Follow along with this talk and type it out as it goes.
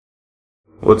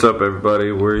What's up,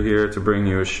 everybody? We're here to bring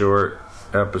you a short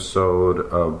episode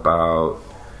about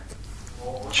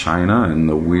China and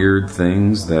the weird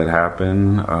things that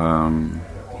happen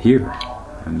here,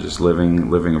 and just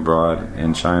living abroad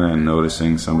in China and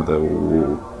noticing some of the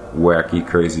wacky,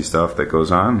 crazy stuff that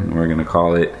goes on. We're going to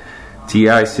call it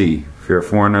TIC. If you're a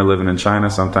foreigner living in China,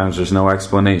 sometimes there's no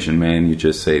explanation, man. You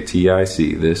just say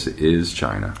TIC. This is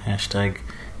China. Hashtag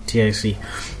TIC.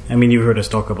 I mean, you've heard us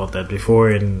talk about that before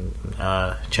in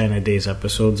China Days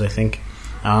episodes, I think.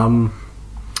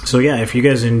 So yeah, if you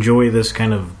guys enjoy this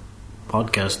kind of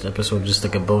podcast episode, just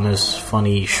like a bonus,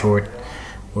 funny, short,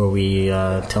 where we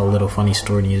tell little funny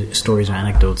stories or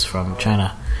anecdotes from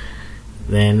China,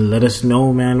 then let us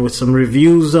know, man, with some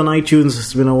reviews on iTunes.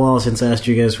 It's been a while since I asked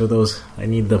you guys for those. I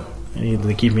need them. I need them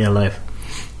to keep me alive.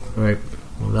 All right,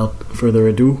 without further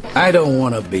ado. I don't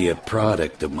want to be a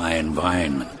product of my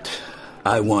environment.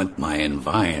 I want my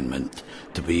environment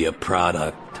to be a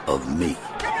product of me.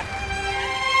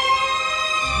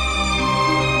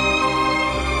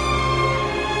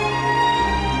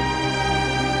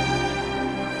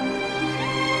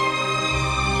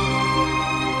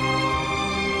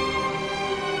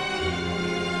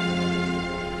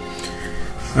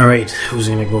 All right, who's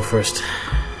going to go first?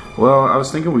 Well, I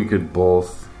was thinking we could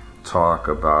both talk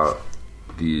about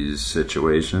these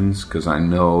situations, because I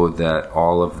know that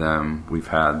all of them, we've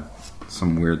had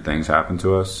some weird things happen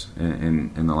to us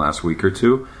in the last week or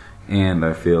two, and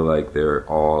I feel like they're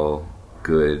all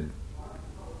good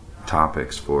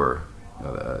topics for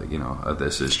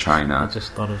This is China. I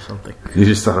just thought of something. You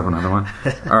just thought of another one?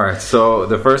 All right, so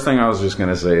the first thing I was just going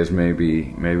to say is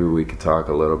maybe we could talk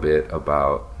a little bit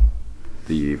about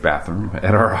the bathroom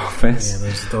at our office. Yeah,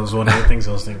 that was one of the things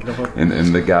I was thinking about.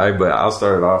 and the guy, but I'll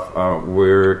start it off.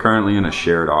 We're currently in a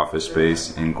shared office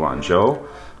space in Guangzhou,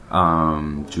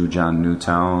 Zhujiang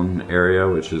Newtown area,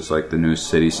 which is like the new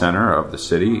city center of the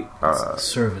city.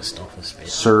 Serviced office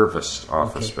space. Serviced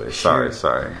office space. Sure.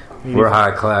 Sorry. We're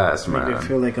high class, man. I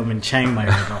feel like I'm in Chiang Mai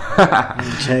right now. I'm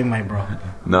in Chiang Mai, bro.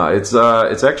 No, it's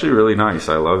actually really nice.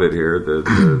 I love it here.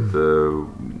 The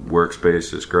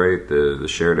workspace is great. The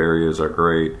shared areas are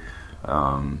great.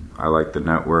 I like the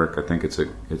network. I think it's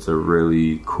a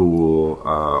really cool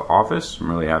office. I'm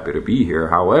really happy to be here.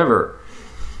 However,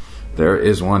 there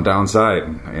is one downside,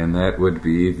 and that would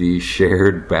be the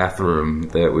shared bathroom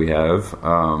that we have.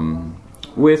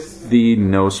 With the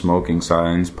no smoking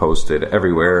signs posted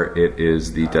everywhere, it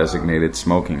is the designated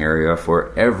smoking area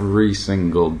for every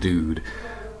single dude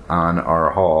on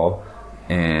our hall,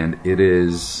 and it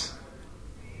is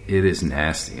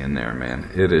nasty in there, man.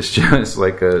 It is just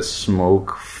like a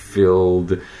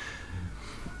smoke-filled,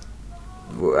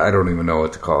 I don't even know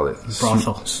what to call it.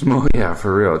 Brothel. Yeah,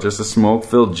 for real. Just a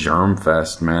smoke-filled germ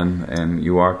fest, man. And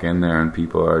you walk in there and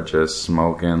people are just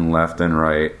smoking left and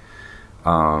right.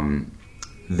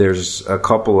 There's a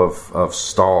couple of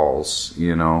stalls,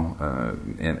 and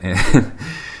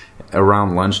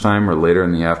around lunchtime or later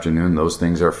in the afternoon, those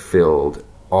things are filled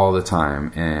all the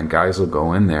time, and guys will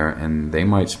go in there and they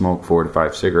might smoke 4 to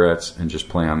 5 cigarettes and just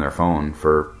play on their phone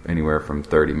for anywhere from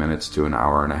 30 minutes to an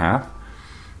hour and a half.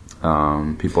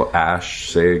 People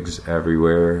ash cigs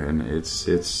everywhere, and it's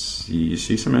you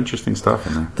see some interesting stuff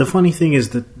in there. The funny thing is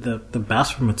that the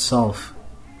bathroom itself,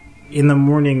 in the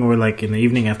morning or like in the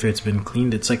evening after it's been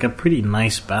cleaned, it's like a pretty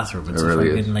nice bathroom.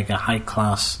 It's like a high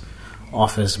class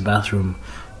office bathroom,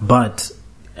 but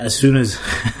as soon as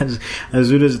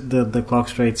the clock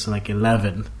strikes like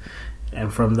 11,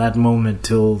 and from that moment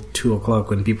till 2 o'clock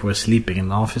when people are sleeping in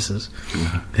the offices,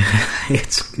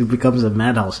 it becomes a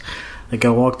madhouse. Like I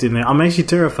walked in there, I'm actually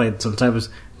terrified sometimes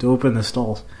to open the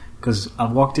stalls, because I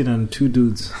walked in on two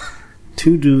dudes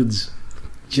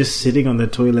just sitting on the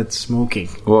toilet smoking.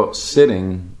 Well,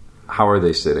 sitting. How are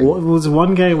they sitting? Well,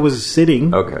 one guy was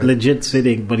sitting, okay, legit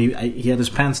sitting, but he had his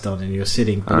pants down and he was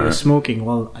sitting. But he was smoking.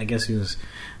 Well, I guess he was,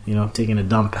 taking a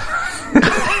dump.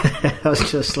 I was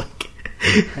just like,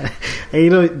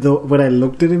 when I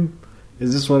looked at him,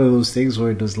 is this one of those things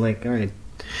where it was like, all right,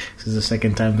 this is the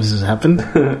second time this has happened.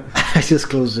 I just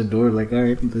closed the door, like, all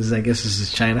right, I guess this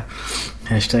is China.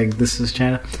 Hashtag this is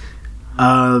China.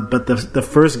 But the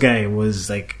first guy was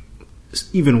like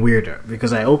even weirder,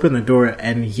 because I opened the door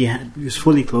and he was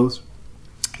fully clothed.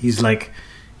 He's like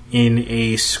in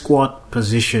a squat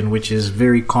position, which is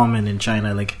very common in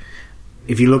China. Like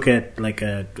if you look at like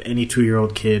any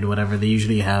 2-year-old kid, whatever, they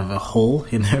usually have a hole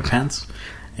in their pants,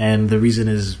 and the reason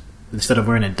is instead of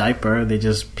wearing a diaper, they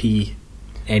just pee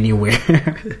anywhere,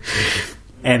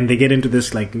 and they get into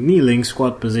this like kneeling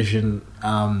squat position.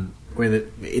 Where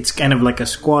it's kind of like a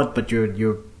squat, but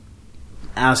your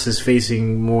ass is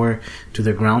facing more to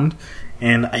the ground,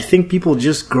 And I think people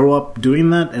just grow up doing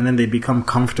that, and then they become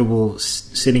comfortable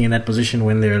sitting in that position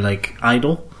when they're like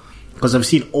idle. Because I've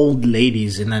seen old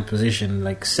ladies in that position,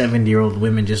 like 70-year-old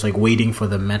women just like waiting for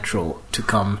the metro to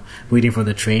come, waiting for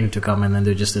the train to come, and then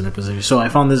they're just in a position. So I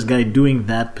found this guy doing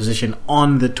that position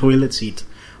on the toilet seat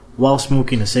while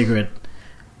smoking a cigarette.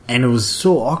 And it was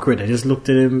so awkward. I just looked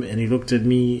at him, and he looked at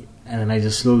me, and then I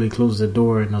just slowly closed the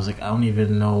door, and I was like, I don't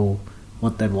even know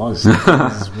what that was.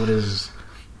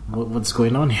 What's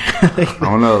going on here? I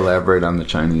want to elaborate on the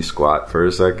Chinese squat for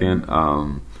a second.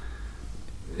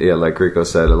 Yeah, like Rico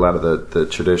said, a lot of the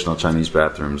traditional Chinese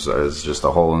bathrooms is just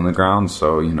a hole in the ground.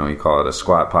 So, you call it a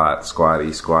squat pot,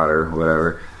 squatty, squatter,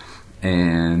 whatever.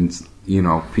 And,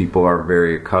 people are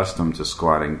very accustomed to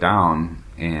squatting down.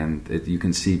 And you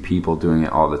can see people doing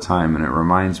it all the time. And it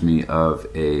reminds me of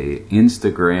a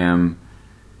Instagram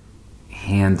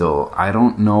handle. I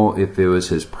don't know if it was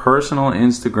his personal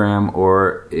Instagram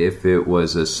or if it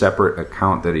was a separate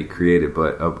account that he created.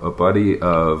 But a buddy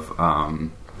of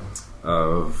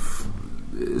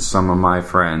some of my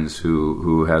friends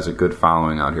who has a good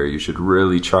following out here. You should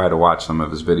really try to watch some of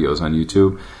his videos on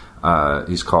YouTube.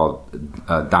 He's called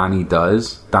Donnie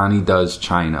Does. Donnie Does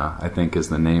China, I think, is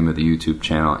the name of the YouTube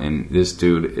channel. And this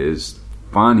dude is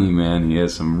funny, man. He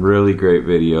has some really great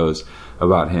videos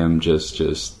about him just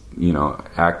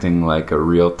acting like a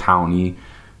real townie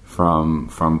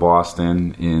from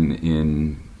Boston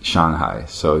in Shanghai.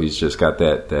 So he's just got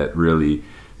that really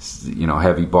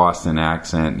heavy Boston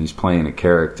accent, and he's playing a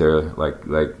character like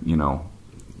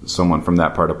someone from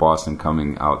that part of Boston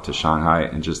coming out to Shanghai,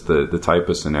 and just the type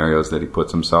of scenarios that he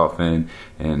puts himself in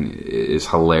and is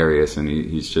hilarious, and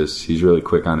he's really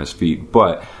quick on his feet.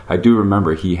 But I do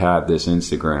remember he had this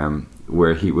Instagram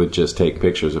where he would just take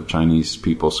pictures of Chinese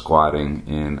people squatting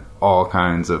in all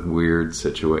kinds of weird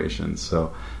situations.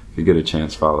 So if you get a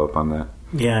chance, follow up on that.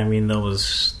 Yeah, I mean, it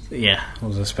was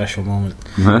a special moment.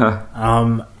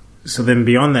 So then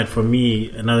beyond that, for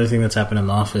me, another thing that's happened in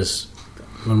the office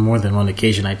on more than one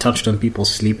occasion, I touched on people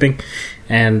sleeping.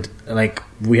 And like,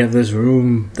 we have this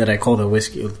room that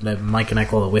Mike and I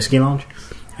call the whiskey lounge.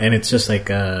 And it's just like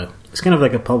it's kind of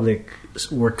like a public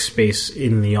workspace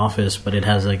in the office, but it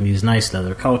has like these nice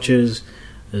leather couches.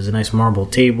 There's a nice marble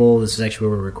table. This is actually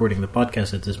where we're recording the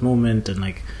podcast at this moment. And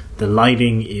like, the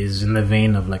lighting is in the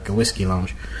vein of like a whiskey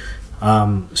lounge.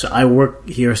 So I work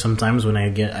here sometimes when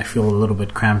I feel a little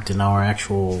bit cramped in our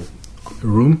actual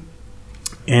room.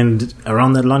 And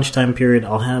around that lunchtime period,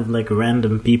 I'll have like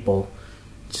random people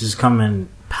just come and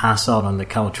pass out on the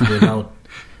couch without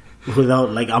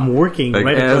like, I'm working like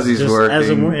right as he's just, working,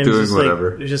 as I'm working, doing just,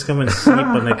 whatever. Like, just come and sleep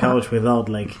on the couch without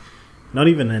like, not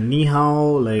even a ni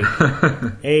hao, like,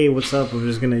 hey, what's up? I'm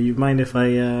just gonna. You mind if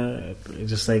I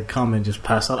just like come and just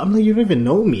pass out? I'm like, you don't even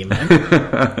know me, man.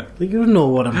 Like, you don't know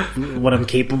what I'm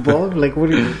capable of. Like, what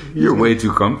are you? You're way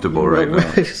too comfortable right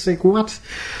now. It's like, what?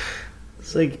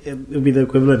 It's like it would be the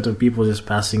equivalent of people just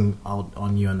passing out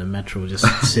on you on the metro, just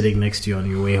sitting next to you on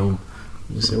your way home.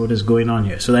 You say, what is going on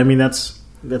here? So I mean, that's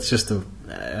just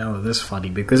that's funny,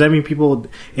 because I mean,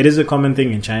 it is a common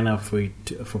thing in China for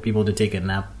people to take a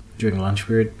nap during lunch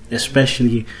period,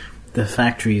 especially the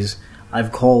factories.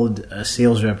 I've called a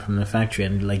sales rep from the factory,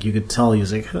 and like, you could tell he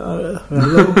was like,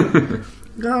 hello,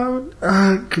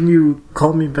 can you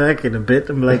call me back in a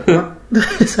bit? I'm like, what? Dude,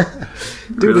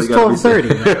 really, it's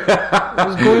 12:30.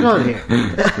 What's going on here?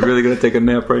 You're really gonna take a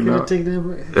nap right now? Take a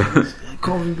nap?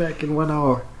 Call me back in 1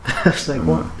 hour. I was like,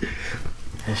 what?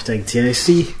 Hashtag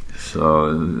TIC.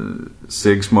 So,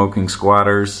 cig smoking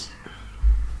squatters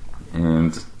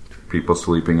and people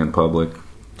sleeping in public,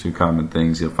 two common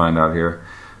things you'll find out here.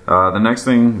 The next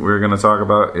thing we're going to talk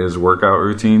about is workout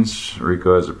routines.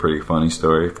 Rico has a pretty funny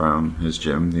story from his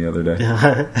gym the other day.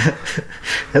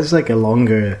 That's like a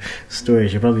longer story. I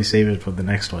should probably save it for the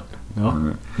next one. No?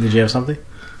 Right. Did you have something?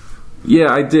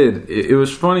 Yeah, I did. It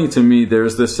was funny to me.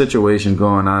 There's this situation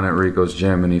going on at Rico's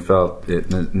gym, and he felt it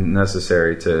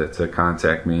necessary to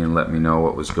contact me and let me know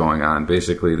what was going on.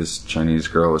 Basically, this Chinese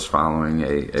girl was following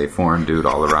a foreign dude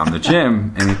all around the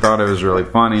gym, and he thought it was really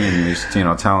funny, and he was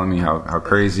telling me how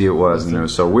crazy it was, and it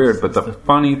was so weird. But the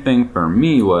funny thing for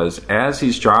me was, as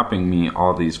he's dropping me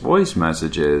all these voice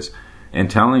messages and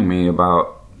telling me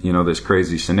about this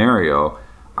crazy scenario,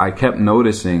 I kept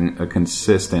noticing a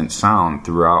consistent sound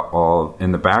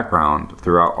in the background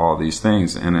throughout all these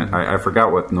things. And I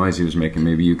forgot what noise he was making.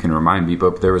 Maybe you can remind me.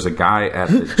 But there was a guy at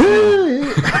the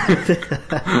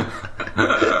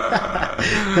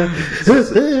gym.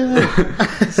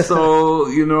 So,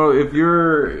 you know, if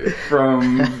you're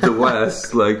from the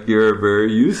West, like, you're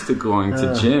very used to going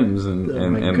to gyms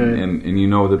and you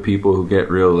know the people who get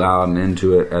real loud and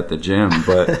into it at the gym.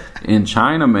 But in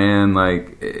China, man,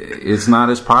 like, it's not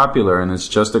as popular, and it's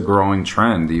just a growing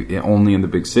trend. Only in the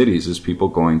big cities is people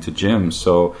going to gyms.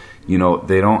 So, you know,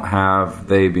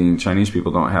 they being Chinese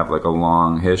people, don't have like a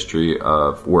long history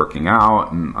of working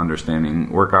out and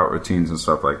understanding workout routines and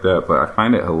stuff like that. But I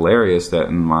find it hilarious that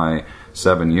in my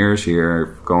 7 years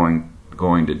here going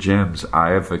to gyms,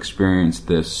 I have experienced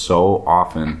this so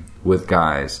often with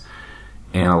guys.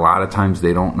 And a lot of times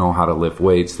they don't know how to lift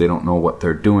weights. They don't know what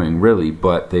they're doing, really,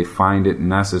 but they find it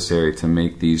necessary to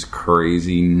make these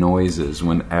crazy noises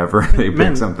whenever they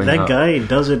pick something up. That guy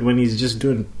does it when he's just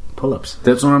doing pull-ups.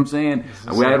 That's what I'm saying.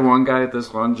 We had one guy at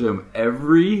this one gym.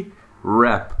 Every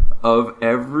rep of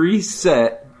every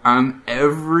set on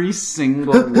every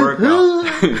single workout,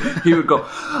 he would go,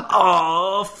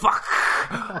 "Oh, fuck.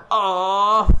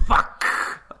 Oh, fuck.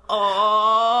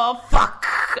 Oh, fuck."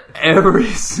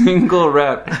 Every single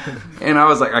rep. And I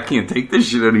was like, I can't take this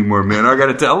shit anymore, man. I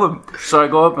gotta tell him. So I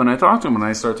go up and I talk to him and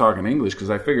I start talking English,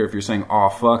 because I figure if you're saying "oh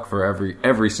fuck" for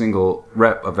every single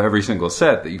rep of every single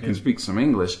set, that you can speak some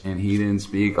English. And he didn't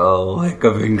speak a lick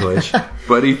of English,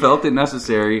 but he felt it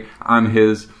necessary on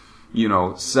his,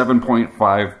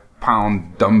 7.5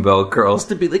 pound dumbbell curls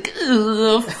to be like,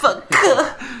 "Oh fuck."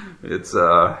 It's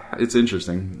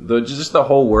interesting. Just the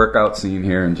whole workout scene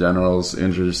here in general is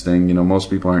interesting. You know,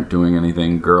 most people aren't doing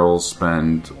anything. Girls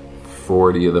spend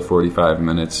 40 of the 45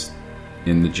 minutes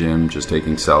in the gym just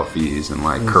taking selfies and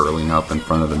like curling up in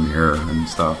front of the mirror and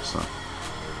stuff. So,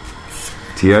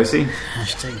 TIC.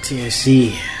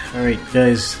 #TIC. All right,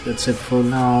 guys, that's it for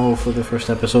now for the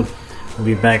first episode. We'll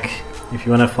be back. If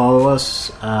you want to follow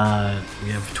us,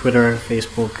 we have Twitter,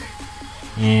 Facebook,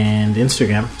 and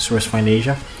Instagram,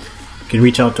 SourceFindAsia. You can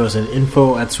reach out to us at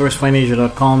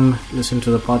info@sourcefindasia.com. Listen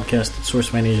to the podcast at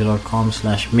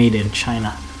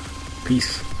sourcefindasia.com/madeinchina.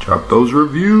 Peace. Drop those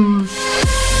reviews.